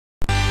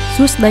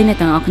សួស្តីអ្នក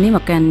ទាំងអស់គ្នាម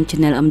កកាន់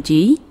Channel MG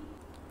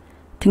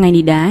ថ្ងៃ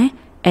នេះដែរ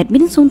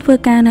Admin សូមធ្វើ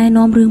ការណែ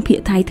នាំរឿងភាគ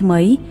ថៃថ្មី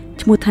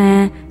ឈ្មោះថា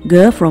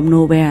Girl from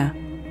Nowhere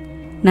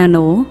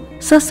Nano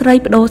សិស្សស្រី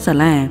បដូរសា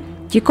លា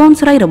ជាកូន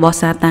ស្រីរបស់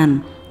សាតាន់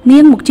នា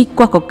ងមកជីក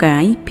កោះកកា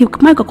យភាព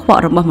ខ្មៅកខ្វ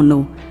ក់របស់មនុ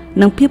ស្ស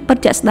និងភាពពិត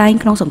ជាក់ស្ដែង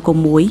ក្នុងសង្គម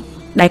មួយ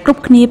ដែលគ្រ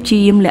ប់គ្នាព្យា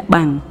យាមលាក់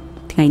បាំង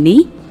ថ្ងៃនេះ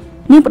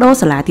នាងបដូរ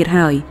សាលាទៀត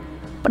ហើយ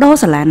បដូរ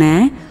សាលាណា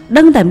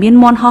ដឹងតែមាន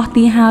មន់ហោះ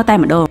ទីហើតែ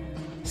ម្ដង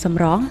ស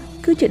ម្រង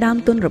គឺជាដើម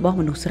ទុនរបស់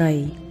មនុស្សស្រី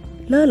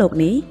លើโลก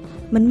នេះ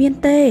មិនមាន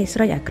ទេស្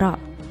រីអាក្រក់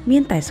មា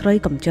នតែស្រី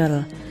កំចិល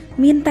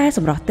មានតែស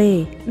ម្រស់ទេ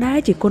ដែល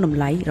ជាគុណតម្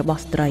លៃរប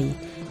ស់ស្ត្រី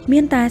មា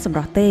នតែសម្រ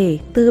ស់ទេ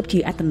ទើបជា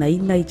អត្ថន័យ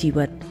នៃជី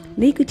វិត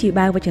នេះគឺជា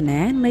បាវចនា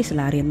នៃសា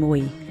លារៀនមួយ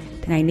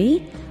ថ្ងៃនេះ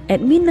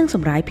Admin នឹងស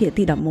ម្រាយភាគ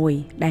ទី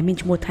11ដែលមាន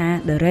ឈ្មោះថា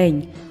The Range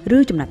ឬ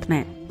ចំណាត់ថ្នា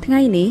ក់ថ្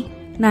ងៃនេះ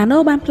Nano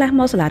បានផ្លាស់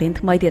មកសាលារៀន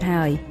ថ្មីទៀត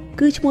ហើយ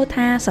គឺឈ្មោះ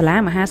ថាសាលា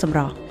មហាសម្រ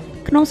ស់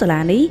ក្នុងសាលា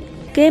នេះ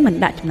គេមិន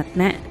ដាក់ចំណាត់ថ្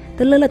នាក់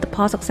ទៅលើលទ្ធផ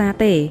លសិក្សា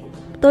ទេ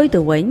ផ្ទុយទៅ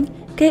វិញ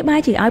គេបែរ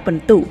ជាឲ្យប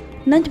ន្ទុក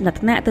និងចំណាត់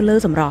ថ្នាក់ទៅលើ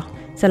សម្រស់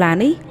សាលា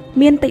នេះ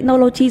មាន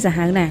technology សា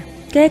ហាវណាស់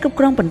គេគ្រប់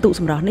គ្រងបន្ទុក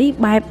សម្រស់នេះ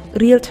បែប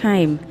real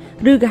time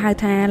ឬក៏ហៅ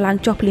ថាឡើង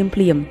ចុះភ្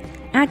លាម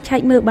អាចឆែក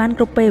មើលបាន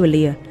គ្រប់ពេលវេ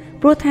លា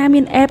ព្រោះថាមា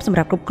ន app សម្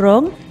រាប់គ្រប់គ្រ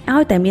ងឲ្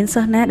យតែមាន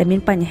សិស្សណាដែលមា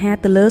នបញ្ហា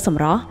ទៅលើស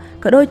ម្រស់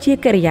ក៏ដូចជា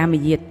កិរិយាមា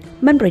រយាទ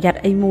មិនប្រយ័ត្ន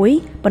អីមួយ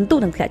បន្ទុក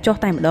នឹងធ្លាក់ចុះ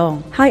តែម្ដង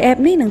ហើយ app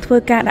នេះនឹងធ្វើ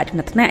ការដាក់ចំ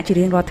ណាត់ថ្នាក់ជា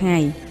រៀងរាល់ថ្ងៃ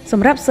ស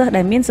ម្រាប់សិស្ស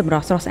ដែលមានសម្រ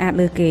ស់ស្រស់ស្អាត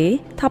លើគេ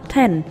Top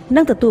 10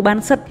 នឹងទទួលបាន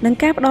សិទ្ធិនឹង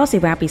ការផ្ដល់សេ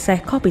វាពិសេស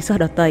ខុសពីសិស្ស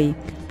ដទៃ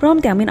ព្រម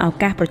ទាំងមានឱ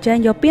កាសប្រជែង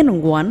យកពានរ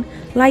ង្វាន់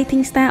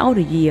Lighting Star of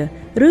the Year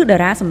ឬតា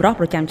រាសម្រស់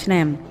ប្រចាំឆ្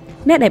នាំ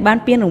អ្នកដែលបាន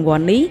ពានរង្វា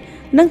ន់នេះ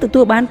នឹងទទួ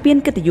លបានពាន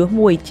កិត្តិយស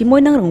មួយជាមួយ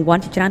នឹងរង្វា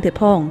ន់ជាច្រើនទៀត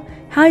ផង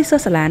ហើយសិ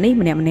ស្សសាលានេះ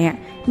ម្នាក់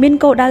មាន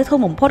គោលដៅធំ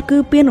បំផុតគឺ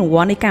ពានរង្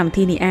វាន់នៃកម្មវិ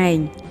ធីនេះឯង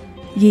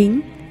យីង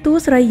តួ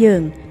ស្រីយើ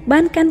ងបា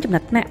នកាន់ចំណា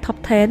ត់ថ្នាក់ Top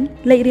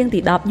 10 លេខរៀងទី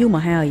10យូរម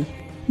កហើយ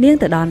នាង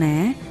ទៅដល់ណា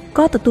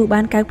ក៏ទទួលបា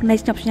នកៅភ្នែក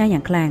ស្ញប់ស្ញែង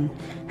យ៉ាងខ្លាំង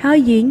ហើយ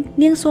យីង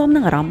នាងស៊ាំនឹ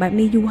ងអារម្មណ៍បែប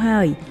នេះយូរហើ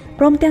យ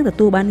ព្រមទាំងទ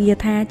ទួលបានងារ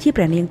ថាជា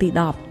ព្រះនាងទី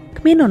10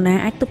គ្មាននរណា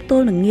អាចទប់ទ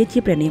ល់នឹងងារជា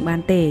ព្រះនាងបា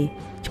នទេ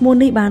ឈ្មោះ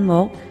នេះបានម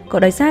កក៏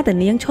ដោយសារតែ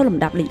នាងឈរលំ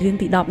ដាប់លេខរៀង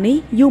ទី10នេះ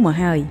យូរមក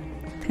ហើយ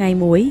ថ្ងៃ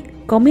មួយ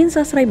ក៏មាន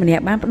សិស្សស្រីម្នា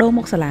ក់បានបដូរម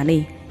កសាលា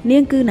នេះនា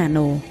ងគឺ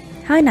Nano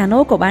ហើយ Nano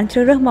ក៏បានជ្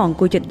រើសរើសមកអង្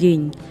គុយជិតយីង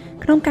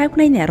ក្នុងកៅភ្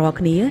នែកអ្នករាល់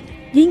គ្នា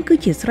យីងគឺ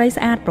ជាស្រី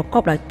ស្អាតប្រក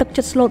បដោយទឹក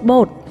ចិត្ត slot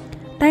boat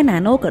តែ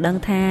Nano ក៏ដឹង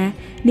ថា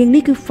នាង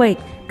នេះគឺ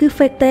fake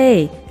ទេ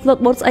slot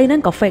boat ស្អីហ្នឹ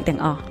ងក៏ fake ទាំ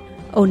ងអស់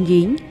អូន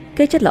យីង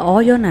គេចិត្តល្អ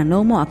យក Nano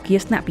មកអគារ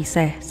ស្នាក់ពិ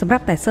សេសសម្រា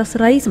ប់តែសិស្ស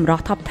ស្រីសម្រ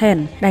ស់ Top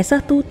 10 ដែលសិ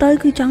ស្សទូទៅ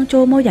គឺចង់ចូ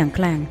លមកយ៉ាង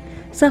ខ្លាំង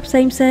សិស្សផ្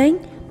សេង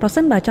ប្រ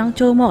សិនបើចង់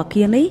ចូលមកអ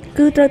គារនេះ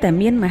គឺត្រូវតែ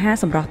មានមហា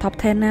សម្រស់ Top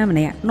 10 ណាម្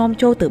នាក់នាំ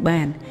ចូលទៅ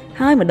បាន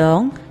ហើយម្ដ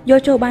ងយក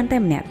ចូលបានតែ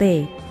ម្នាក់ទេ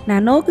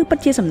Nano គឺពិត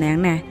ជាសំណាង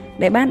ណាស់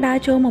ដែលបានដើរ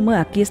ចូលមកមើល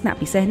អគារស្នាក់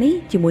ពិសេសនេះ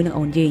ជាមួយនឹង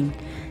អូនយីង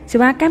សេ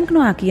វាកម្មក្នុ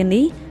ងអគារ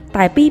នេះ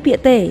តែ2ពាក្យ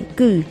ទេ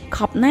គឺខ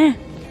ប់ណាស់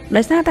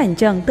ដោយសារតែអ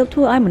ញ្ចឹងទើបធ្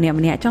វើឲ្យម្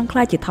នាក់ចង់ក្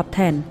លាយជា Top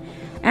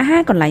 10 អាហា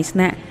រកន្លែងស្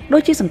នាក់ដូ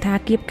ចជាសន្តា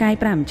គារផ្កាយ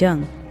5អញ្ចឹង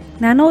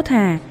Nano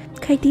ថា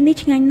ខេកទីនេះ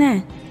ឆ្ងាញ់ណាស់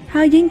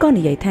ហើយយីងក៏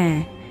និយាយថា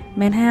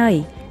មែនហើយ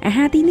អា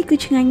ហារទីនេះគឺ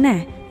ឆ្ងាញ់ណា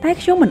ស់តែ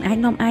ខ្ញុំមិនអាច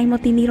នាំឯងមក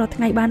ទីនេះរាល់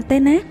ថ្ងៃបានទេ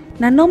ណា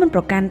Nano មិន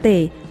ប្រកាន់ទេ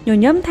ញ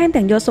ញឹមថែម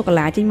ទាំងយកសូកូ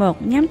ឡាចេញមក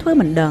ញ៉ាំធ្វើ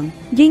មិនដឹង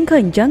យីងឃើ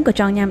ញអញ្ចឹងក៏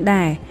ចង់ញ៉ាំ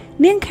ដែរ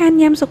នាងខាន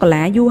ញ៉ាំសូកូ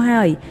ឡាយូរ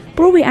ហើយ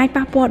ព្រោះវាអាច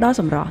ប៉ះពាល់ដល់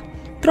សម្រស់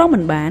ទ្រាំមិ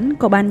នបាន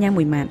ក៏បានញ៉ាំ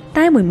មួយម៉ាត់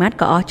តែមួយម៉ាត់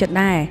ក៏អស់ចិត្ត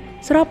ដែរ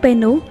ស្របពេល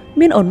នោះ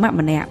មានអូនម៉ាក់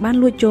ម្នាក់បាន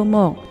លួចចូលម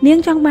កនាង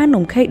ចង់បាន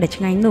នំខេកដែល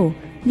ឆ្ងាញ់នោះ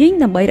យីង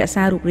ដើម្បីរក្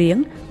សារូបរាង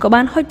ក៏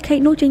បានហុចខេក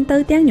នោះចេញទៅ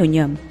ទាំងញ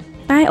ញឹម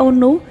តែអូន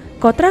នោះ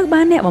ក៏ត្រូវ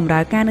បានអ្នកបម្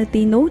រើការនៅ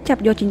ទីនោះចា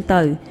ប់យកចេញ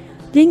ទៅ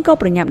យីងក៏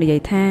ប្រញាប់និយា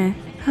យថា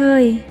ហើ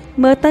យ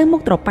មើលទៅមុ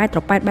ខត្រប៉ែត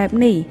បែប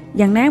នេះ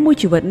យ៉ាងណាមួយ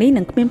ជីវិតនេះ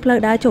នឹងគ្មានផ្លូវ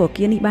ដើរចូលអ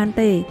គារនេះបាន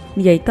ទេ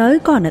និយាយទៅ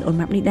ក៏អាណិតអូន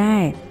ម៉ាប់នេះដែ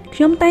រខ្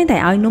ញុំតែងតែ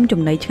ឲ្យនំ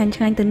ចំណីឆ្ងា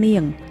ញ់ទៅនា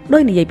ងដោ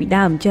យនិយាយពី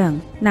ដើមអញ្ចឹង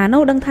Nano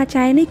ដឹងថា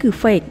ចែនេះគឺ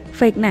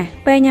fake ណាស់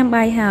ពេលញ៉ាំ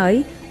បាយហើយ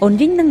អូន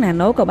យីងនិង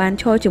Nano ក៏បាន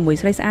ឈរជាមួយ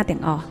ស្រីស្អាតទាំ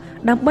ងអស់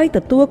ដើម្បីទ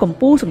ទួលកំ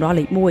ពូលសម្រស់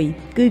លេខ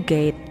1គឺ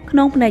Gate ក្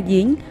នុងភ្នែក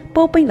យីង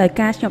ពោពេញដោយ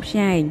ការស្ញប់ស្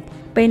ញែង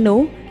ពេលនោះ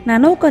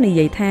Nano ក៏និ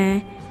យាយថា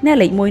អ្នក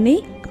លេខ1នេះ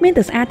គ្មាន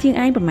ទៅស្អាតជាង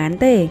ឯងប្រហែល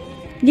ទេ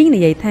យីងនិ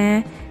យាយថា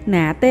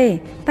ណាទេ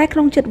តែក្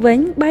នុងចិត្តវិញ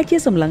បែរជា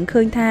សម្លឹង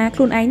ឃើញថាខ្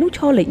លួនឯងនោះឈ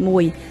រលេខ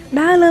1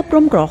ដើរលើព្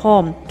រំក្រហ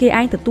មគេ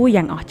ឯងទទួល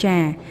យ៉ាងអស្ចា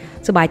រ្យ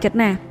សប្បាយចិត្ត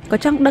ណាស់ក៏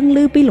ចង់ដឹងឮ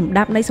ពីលំ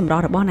ដាប់នៃសម្រ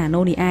ស់របស់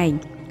Nano នេះឯង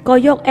ក៏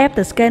យក app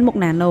ទៅ scan មុខ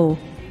Nano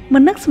មិ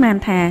ននឹកស្មាន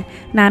ថា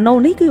Nano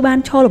នេះគឺបាន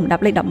ឈរលំដា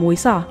ប់លេខ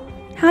11សោះ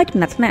ហើយចំ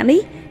ណាត់ថ្នាក់នេះ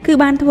គឺ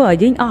បានធ្វើឲ្យ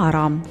យីងអស់អារ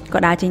ម្មណ៍ក៏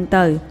ដើរចេញ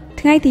ទៅ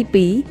ថ្ងៃទី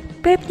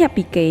2ពេលភ្ញាក់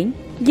ពីគេង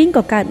យីង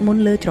ក៏កើតមុន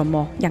លើច្រ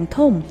មុះយ៉ាង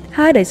ធំ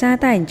ហើយដោយសារ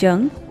តែអញ្ចឹង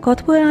ក៏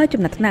ធ្វើឲ្យ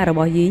ចំណាត់ថ្នាក់រប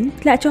ស់យីង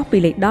ធ្លាក់ចុះពី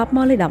លេខ10ម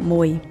កលេខ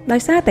11ដោ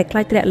យសារតែខ្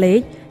លាចធ្លាក់លេខ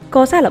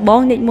ក៏សាកល្ប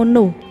ងលេខមុន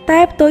នោះតែ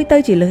ផ្ទុយទៅ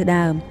ជាលើស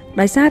ដើម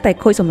ដោយសារតែ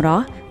ខូចសម្រ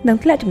ស់និង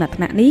ធ្លាក់ចំណាត់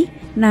ថ្នាក់នេះ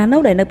Nano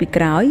ដែលនៅពី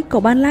ក្រោយក៏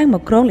បានឡើងម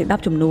កក្រងលេខ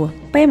10ជំនួស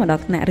ពេលមកដ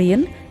ល់ថ្នាក់រៀន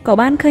ក៏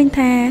បានឃើញ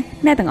ថា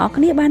អ្នកទាំងអស់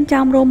គ្នាបានចោ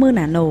មរោមមើល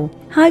Nano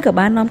ហើយក៏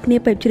បាននាំគ្នា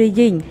ពេបជ្រាយ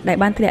យីងដែល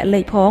បានធ្លាក់លេ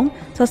ខផង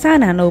សរសើរ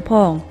Nano ផ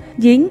ង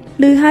យីង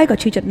ឮហើយក៏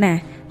ឈឺចិត្តណាស់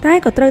តែ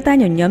ក៏ត្រូវតែ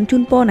ញញឹមជូ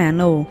នពរ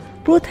Nano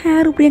ព្រោះថា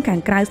រូបរាងខា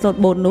ងក្រៅ slot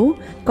boat នោះ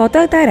ក៏ត្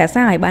រូវតែរក្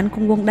សាឲ្យបានគ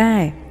ង់វង្សដែ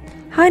រ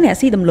ល ហើយអ្នក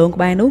ស៊ីដំឡូងក្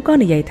បែរនោះក៏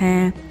និយាយថា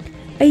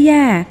អី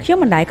យ៉ាខ្ញុំ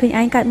មិនដែលឃើញ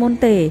ឯងកើតមុន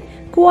ទេ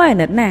គួរឲ្យអា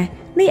ណិតណាស់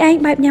នេះឯង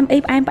បែបញ៉ាំអី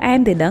ផ្អែម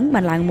ទេដឹងបា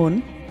នឡើងមុន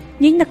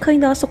យីងនឹកឃើញ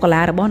ដល់សូកូ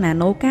ឡារបស់ណា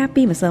ណូកាល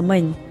ពីម្សិលមិ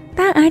ញ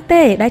តើអាច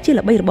ទេដែលជា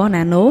ល្បិចរបស់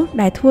ណាណូ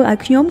ដែលធ្វើឲ្យ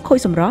ខ្ញុំខូច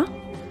សម្រស់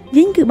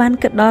យីងគឺបាន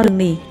គិតដល់រឿង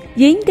នេះ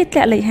យីងគេធ្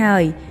លាក់លេខហើ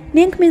យ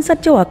នាងគ្មានសិទ្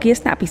ធិចូលអគារ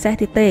ស្នាក់ពិសេស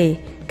ទៀតទេ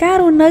ការ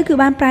រស់នៅគឺ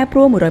បានប្រែប្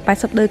រួល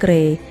180ដឺក្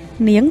រេ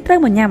នាងត្រូវ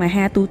មកញ៉ាំអា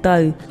ហារទូទៅ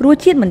រស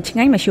ជាតិមិនឆ្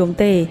ងាញ់មកជុំ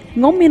ទេ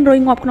ងុំមានរុយ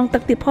ងាប់ក្នុងទឹ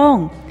កទៀតផង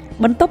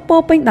បន្ទប់ពោ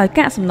ពេញដោយ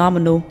កាកសំណល់ម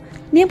នុស្ស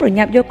នាងប្រ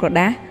ញាប់យកក្រ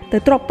ដាសទៅ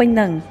ទ្រាប់ពេញ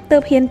នឹងទើ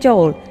បហ៊ានចូ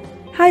ល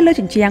ហើយលើ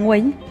ជញ្ជាំងវិ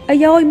ញអា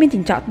យ៉យមានចិ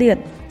ញ្ចក់ទៀត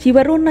ជី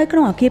វិតរស់នៅក្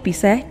នុងអគារពិ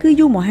សេសគឺ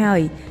យូរមកហើ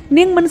យ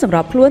នាងមិនសម្រ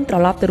បខ្លួនត្រ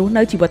ឡប់ទៅរស់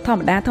នៅជីវិតធម្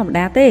ម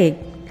តាទេ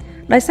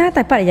ដោយសារ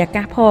តែបរិយា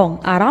កាសផង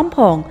អារម្មណ៍ផ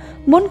ង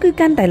មុនគឺ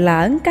កាន់តែ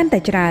ឡើងកាន់តែ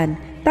ច្រើន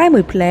តែមួ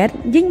យផ្លែត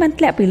យីងបាន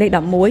ធ្លាក់ពីលេខ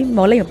11ម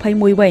កលេខ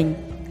21វិញ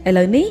ឥ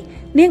ឡូវនេះ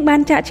នាងបាន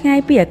ចាក់ឆ្ងាយ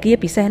ពីអគារ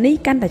ពិសេសនេះ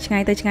កាន់តែឆ្ងា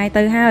យ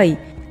ទៅហើយ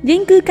យី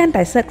ងគឺកាន់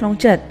តែសឹកក្នុង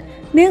ចិត្ត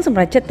នាងសម្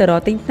រេចចិត្តទៅរក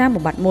ទិញថ្នាំ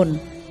បំបត្តិមុន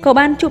ក៏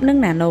បានជួបនឹង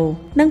ណាណូ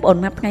និងប្អូន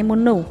ម៉ាប់ថ្ងៃមុន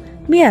នោះ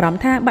មានអារម្ម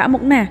ណ៍ថាបាក់មុ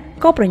ខណាស់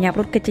ក៏ប្រញាប់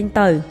រត់គេចចេញ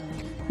ទៅ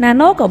ណា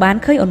ណូក៏បាន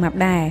ឃើញអូនម៉ាប់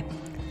ដែរ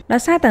ដោ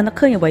យសារតែនឹក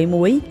ឃើញអ្វី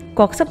មួយ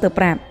ក៏ខ្សឹបទៅ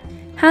ប្រាប់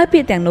ហើយពា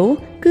ក្យទាំងនោះ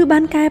គឺបា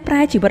នកែប្រែ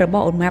ជីវិតរប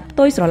ស់អូនម៉ាប់ផ្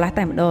ទុយស្រឡះ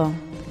តែម្ដង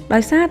ដោ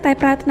យសារតែ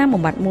ប្រើថ្នាំ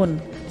បំបត្តិមុន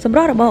សម្រ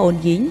ស់របស់អូន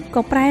យីង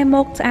ក៏ប្រែម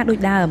កស្អាតដូច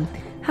ដើម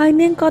ហើយ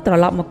នាងក៏ត្រ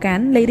ឡប់មកកា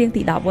ន់លេខរៀង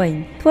ទី10វិញ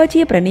ធ្វើ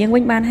ជាព្រះនាងវិ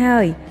ញបានហើ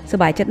យស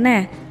ប្បាយចិត្តណា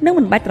ស់នឹង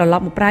មិនបាច់ត្រឡ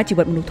ប់មកប្រើជី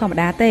វិតមនុស្សធម្ម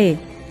តាទេ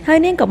ហើយ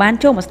នាងក៏បាន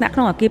ចូលមកស្នាក់ក្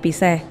នុងអគារពិ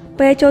សេស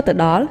ពេលចូលទៅ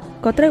ដល់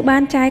ក៏ត្រូវបា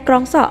នចាយក្រ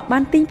ងសក់បា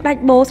នទិញផ្ដាច់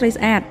បូស្រី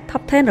ស្អាត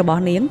Top 10 រប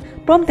ស់នាង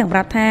ព្រមទាំងប្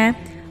រាប់ថា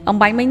អំ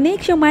បញ្ញមិញនេះ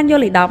ខ្ញុំបានយក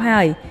លេខ10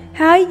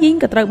ហើយយីង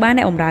ក៏ត្រូវបាន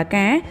អ្នកបម្រើ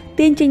ការ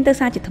ទាញចេញទៅ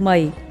សារជាថ្មី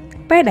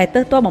ពេលដែល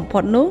ទើសទាល់បំផុ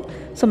តនោះ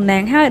សំណា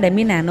ងហើយដែល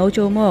មានណាណូ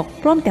ចូលមក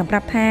ព្រមទាំងប្រា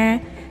ប់ថា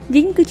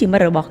យីងគឺជាមិ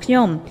ត្តរបស់ខ្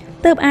ញុំ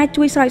ទើបអាច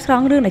ជួយស្រោចស្រ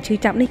ង់រឿងដែលឈឺ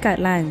ចាប់នេះកើត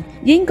ឡើង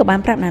យីងក៏បាន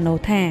ប្រាប់ណាណូ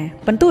ថា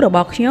បន្ទូរប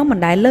ស់ខ្ញុំមិន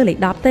ដែលលើលេខ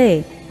10ទេ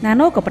ណា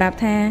ណូក៏ប្រាប់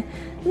ថា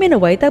មាន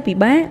អ្វីទៅពិ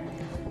បាក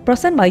ប្រ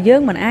សិនបើយើ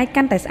ងមិនអាច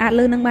កាន់តែស្អាត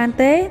លើនឹងបាន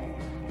ទេ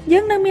យើ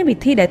ងនៅមានវិ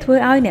ធីដែលធ្វើ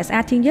ឲ្យអ្នកស្អា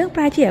តជាងយើងប្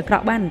រែជាអាក្រ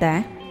ក់បានតា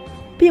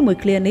ពាក្យមួយ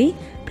ឃ្លានេះ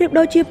ប្រៀប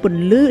ដូចជាព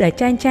ន្លឺដែល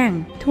ចែងចាំង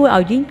ធ្វើ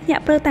ឲ្យយីងភ្ញា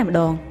ក់ព្រឺតែម្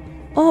ដង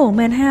អូ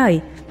មែនហើយ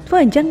ធ្វើ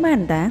អញ្ចឹងបាន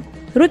តា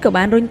រួចក៏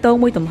បានរុញតោង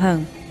មួយទំហឹង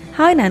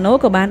ហើយណាណូ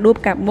ក៏បានដួប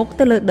កាប់មុខ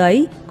ទៅលើដី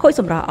ខូច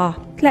សម្រស់អស់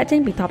ធ្លាក់ចេញ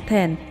ពី Top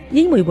 10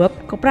យីងមួយវឹប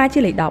ក៏ប្រែជា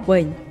លេខ10វិ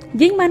ញ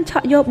យីងបានឆ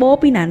ក់យកបូ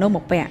ពីណាណូម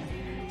កពាក់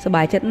សប្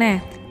បាយចិត្តណាស់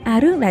អា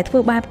រឿងដែលធ្វើ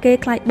បាបគេ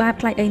ខ្លា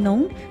ចអីនោះ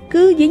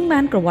គឺយីងបា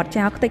នក្រវ៉ាត់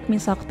ចោលខ្ទេចគ្មា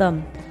នសល់ខ្ទឹម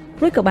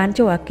រួចក៏បាន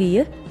ចូលអាគារ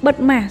បិទ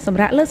ម៉ាស់សម្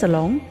រាប់លើសា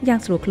ឡុងយ៉ាង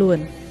ស្រួលខ្លួន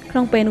ក្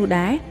នុងពេលនោះ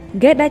ដែរ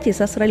ហ្គេតដែលជា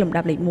សិស្សស្រីលំ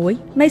ដាប់លេខ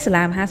1នៃសា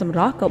លាមហាសម្រ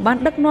ស់ក៏បាន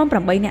ដឹកនាំ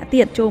8នាក់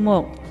ទៀតចូលម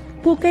ក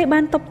ពួកគេបា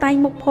នតុបតែង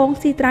មុខផង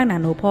ស៊ីត្រាវណា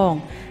ណូផង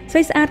ស្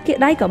រីស្អាតគៀក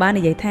ដៃក៏បាន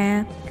និយាយថា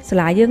សា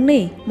លាយើង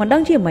នេះមិនដឹ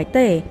ងជាមិន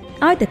ទេ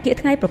ឲ្យតែគៀក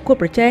ថ្ងៃប្រកួត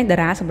ប្រជែងតា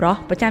រាសម្រស់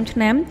ប្រចាំឆ្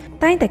នាំ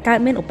តែងតែកើត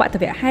មានឧបទ្ទ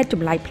វហេតុច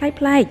ម្លែកប្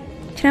លែក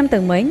ឆ្នាំទៅ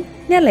មិញ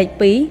អ្នកលេខ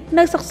2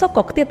នៅសុក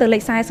ក៏ខ្ទាបទៅលេ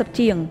ខ40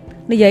ជាង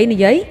និ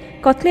យាយ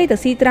ក៏ធ្លាយទៅ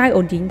ស៊ីត្រាវ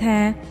អូនយីងថា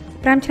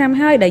5ឆ្នាំ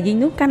ហើយដែលយីង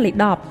នោះកាន់លេខ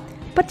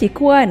10ពិតជា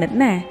គួរឲ្យអាណិត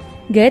ណាស់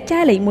ហ្គេតចា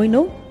យលេខ1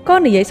នោះក៏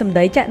និយាយសម្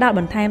ដីចាក់ដល់ប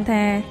ន្ថែម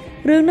ថា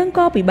រឿងនឹង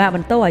ក៏ពិបាកប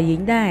ន្តឲ្យយី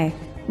ងដែរ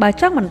បើ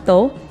ចង់បន្ត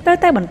ត្រូវ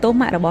តែបន្ត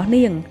ម៉ាក់របស់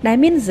នាងដែល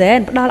មានហ្សែន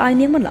ផ្ដល់ឲ្យ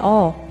នាងមិនល្អ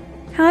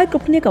ហើយគ្រ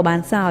ប់គ្នាក៏បាន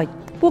សើច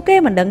ពួកគេ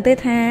មិនដឹងទេ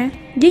ថា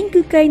យីង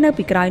គឺគេនៅ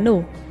ពីក្រោយនោះ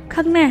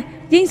ខឹងណាស់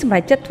យីងសម្រេ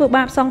ចចិត្តធ្វើ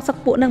បាបសងសឹក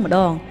ពួកនឹងម្ដ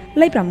ង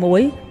លេខ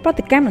6ប្រ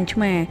តិកម្មនឹងឆ្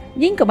មា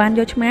យីងក៏បានយ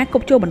កឆ្មាគ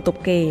ប់ចូលបន្ទប់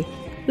គេ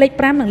លេខ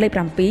5និងលេខ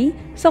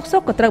7សុ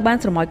កក៏ត្រូវបាន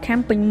ស្រមោចខាំ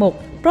ពេញមុខ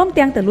ព្រម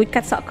ទាំងទៅលួច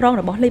កាត់សក់ក្រង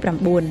របស់លេខ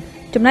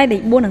9ចំណែកលេ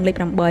ខ4និងលេខ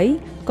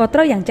8ក៏ត្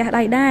រូវយ៉ាងចាស់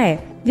ដៃដែរ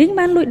យីង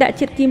បានលួចដាក់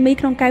ជាតិគីមី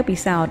ក្នុងកែវពិ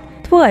សោធន៍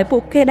ធ្វើឲ្យពួ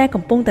កគេដែល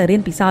កំពុងតែរៀ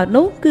នពិសោធន៍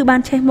នោះគឺបា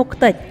នឆេះមុខ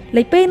ខ្ទេច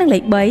លេខ2និងលេ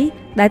ខ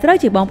3ដែលត្រូវ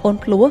ជាបងប្អូន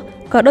ភ្លោះ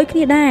ក៏ដូចគ្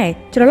នាដែរ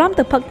ច្រឡំ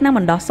ទៅផឹកថ្នាំប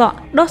ណ្ដោះសក់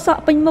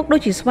ពេញមុខដូ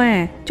ចជាស្វា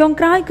ចុង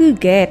ក្រោយគឺ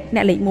ហ្គេតអ្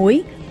នកលេខ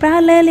1ប្រើ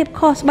លេលាប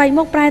ខុសស្បែក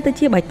មុខប្រែទៅ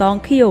ជាបៃតង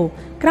ខៀវ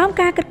ក្រោម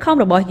ការគិតខំ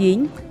របស់យីង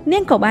នា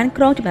ងក៏បាន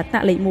ក្រងចំណាត់ថ្នា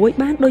ក់លេខ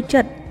1បានដូច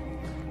ចិត្ត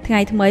ថ្ងៃ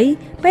ថ្មី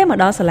ពេលមក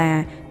ដល់សាលា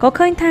ក៏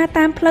ឃើញថា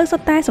តាមផ្លូវសុ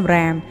ទ្ធតែសម្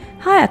រាម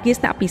ហើយអគារ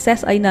ស្នាក់ពិសេស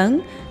ស្អីហ្នឹង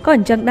ក៏អ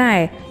ញ្ចឹងដែរ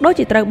ដូច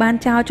ជាត្រូវបាន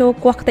ចោលចូល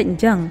គាស់ខ្ទេចអ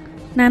ញ្ចឹង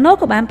ណាណូ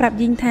ក៏បានប្រាប់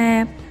យីងថា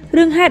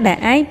រឿងហេតុដែល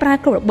ឯងប្រើ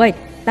គ្រប់ល្បិច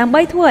ដើម្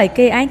បីធ្វើឲ្យ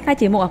គេឯងខ្លាច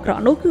ជាមុខអាក្រ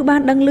ក់នោះគឺបា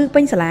នដឹងឮ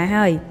ពេញសាលា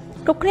ហើយ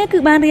គ្រប់គ្នាគឺ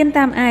បានរៀន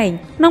តាមឯង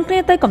នាំគ្នា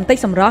ទៅកំទេច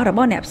សម្រស់រប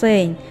ស់អ្នកផ្សេ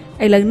ង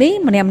ឥឡូវនេះ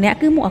ម្នាក់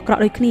គឺមុខអាក្រ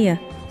ក់ដូចគ្នា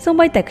សូម្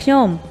បីតែខ្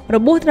ញុំរ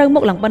បួសត្រូវមុ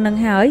ខឡើងប៉ុណ្្នឹង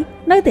ហើយ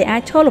នៅតែអា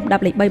ចឈរលំដា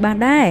ប់លេខ3បាន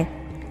ដែរ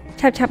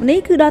ឆាប់នេះ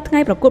គឺដល់ថ្ងៃ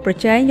ប្រកួតប្រ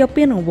ជែងយក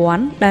ពានរង្វា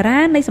ន់តារា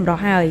នៃសម្រ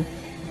ស់ហើយ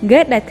ហ្គេ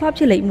តដែលធ្លាប់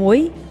ជាលេខ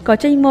1ក៏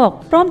ចេញមក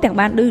ព្រមទាំង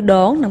បានឌឺដ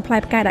ងនិងផ្លែ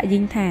ផ្កាដាក់យី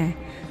ងថា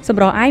ស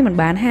ម្រស់ឯងមិន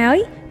បានហើយ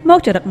មក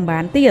ចរិតមិនបា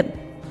នទៀត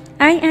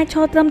ឯងអាចឈ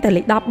រត្រឹមតែ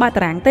លេខ10បាត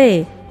តារាងទេ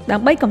ដើ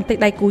ម្បីកំទេច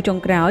ដៃគូចុង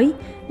ក្រោយ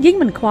យីង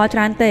មិនខ្វល់ច្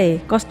រើនទេ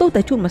ក៏ស្ទុះ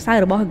ទៅជូតម្សៅ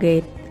របស់ហ្គេ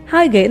ត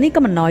ហើយហ្គេតនេះ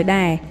ក៏មិនណយ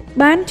ដែរ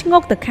បានឆ្ងោ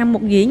កទៅខំមុ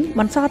ខយីង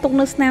បន្សល់ទុក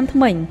នៅស្នាមថ្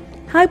មិញ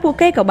ហើយពួក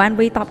គេក៏បាន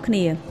វាយតប់គ្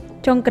នា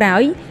ចុងក្រោ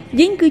យ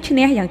យីងគឺឈ្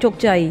នះយ៉ាងជោគ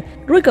ជ័យ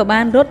រួចក៏បា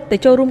នរត់ទៅ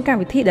ចូលរួមកម្ម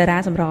វិធីតារា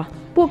សម្រស់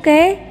ពួកគេ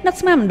នឹក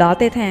ស្មានមិនដល់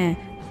ទេថា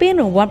ពាន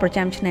រង្វាន់ប្រ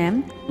ចាំឆ្នាំ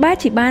បែរ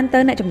ជាបានទៅ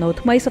អ្នកចំណូល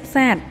ថ្មីសុប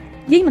សាទ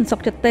យីមិនសុខ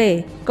ចិត្តទេ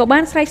ក៏បា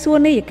នស្រែកសួរ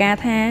នាយិកា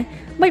ថា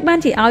មិនបាន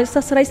ជាឲ្យ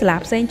សិស្សស្រីសាលា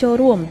ផ្សេងចូល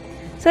រួម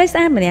ស្រីស្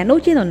អាតម្នាក់នោះ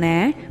ជានរណា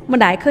មិន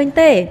ដែលឃើញ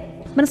ទេ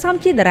មិនសម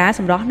ជាតារា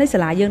សម្រស់នៃសា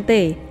លាយើង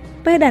ទេ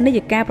ពេលដែលនា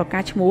យិកាប្រកា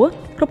សឈ្មោះ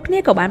គ្រប់គ្នា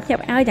ក៏បានភ្ញា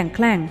ក់ផ្អើលយ៉ាង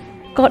ខ្លាំង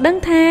ក៏ដឹង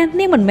ថា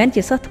នាងមិនមែន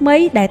ជាសិស្សថ្មី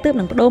ដែលទើប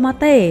នឹងបដូរមក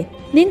ទេ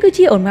នាងគឺ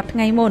ជាអូនម៉ាប់ថ្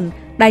ងៃមុន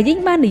ដែលយី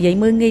បាននិយាយ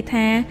មើលងាយ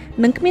ថា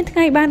នឹងគ្មានថ្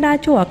ងៃបានដើរ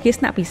ចូលអគារ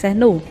ស្នាក់ពិសេស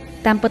នោះ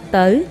តាមពិត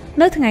ទៅ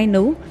នៅថ្ងៃ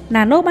នោះ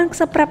ណាណូបានខ្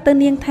សឹបប្រាប់ទៅ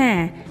នាងថា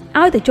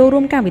ឲ្យទៅចូលរួ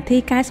មកម្មវិធី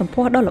កែសម្ផ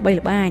ស្សដ៏ល្បី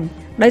ល្បាញ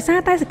ដោយសារ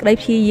តែសេចក្តី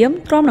ព្យាយាម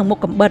ទ្រាំនឹងមុខ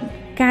កំបិត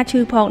ការឈឺ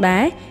ផងដែ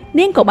រ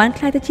នាងក៏បាន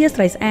ខ្លាយទៅជាស្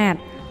រីស្អាត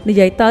និ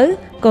យាយទៅ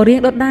ក៏រៀង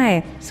ដុតដែរ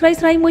ស្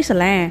រីមួយសា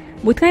លា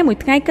មួយ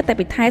ថ្ងៃគិតតែ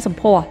ពីថែសម្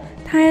ផស្ស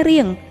ថែរៀ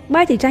ង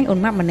បែរជាចាញ់អូន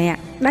ម៉ាប់ម្នាក់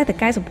ដែលតែ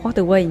កែសម្ផស្ស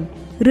ទៅវិញ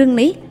រឿង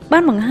នេះបា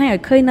នបង្ហាញឲ្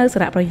យឃើញនៅសា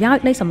រៈប្រយោជ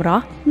ន៍នៃសម្រ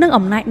ស់និង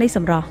អំណាចនៃស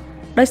ម្រស់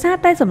ដោយសារ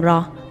តែសម្រ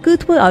ស់គឺ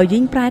ធ្វើឲ្យយី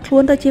ងប្រែខ្លួ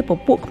នទៅជាព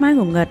ពួកខ្មៅ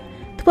ងងឹត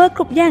ធ្វើគ្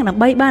រប់យ៉ាងដើ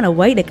ម្បីបានអ្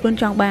វីដែលខ្លួន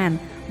ចង់បាន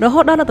រហូ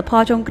តដល់លទ្ធផ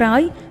លចុងក្រោ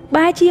យ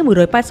បែរជា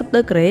180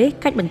ដឺក្រេ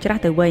កាច់បញ្ច្រា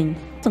ស់ទៅវិញ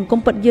សង្គម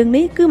ពិតយើង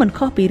នេះគឺមិន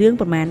ខុសពីរឿង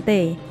ប្រមាណទេ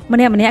ម្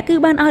នាក់គឺ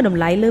បានឲ្យត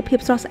ម្លៃលើភាព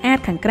ស្រស់ស្អាត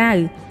ខាងក្រៅ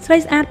ស្រី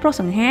ស្អាតប្រុស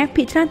សង្ហា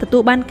ភាគច្រើនទទួ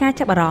លបានការ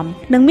ចាប់អារម្មណ៍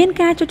និងមាន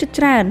ការចូលចិត្ត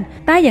ច្រើន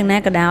តែយ៉ាងណា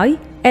ក៏ដោយ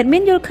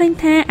admin យល់ឃើញ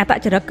ថាអត្ត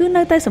ចរិតគឺ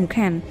នៅតែសំ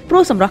ខាន់ព្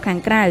រោះសម្រស់ខាង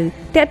ក្រៅ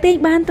តាក់ទាញ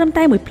បានត្រឹម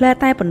តែមួយផ្លែ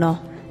តែប៉ុណ្ណោះ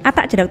អត្ត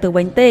ចរិតទៅ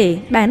វិញទេ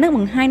ដែលនឹងប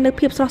ង្ហាញនៅ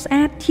ភាពស្រស់ស្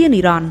អាតជា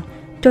និរន្តរ៍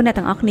ចូលអ្នក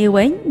ទាំងអស់គ្នា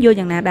វិញយល់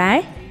យ៉ាងណាដែរ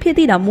ភាគ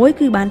ទី11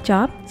គឺបានច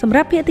ប់សម្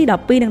រាប់ភាគទី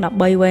12និង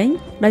13វិញ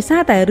ដោយសា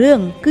រតែរឿង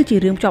គឺជា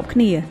រឿងជាប់គ្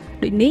នា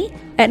ដូចនេះ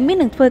admin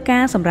នឹងធ្វើកា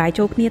រសម្រាយ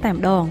ចូលគ្នាតែ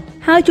ម្ដង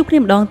ហើយជួបគ្នា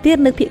ម្ដងទៀត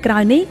នៅភាគក្រោ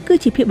យនេះគឺ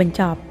ជាភាគបញ្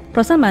ចប់ប្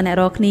រសិនបើអ្នក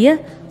រាល់គ្នា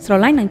ស្រ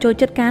ឡាញ់និងចូល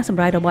ចិត្តការស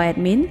ម្រាយរបស់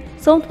admin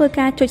សូមធ្វើ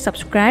ការចុច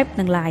subscribe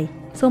និង like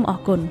សូមអរ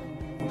គុណ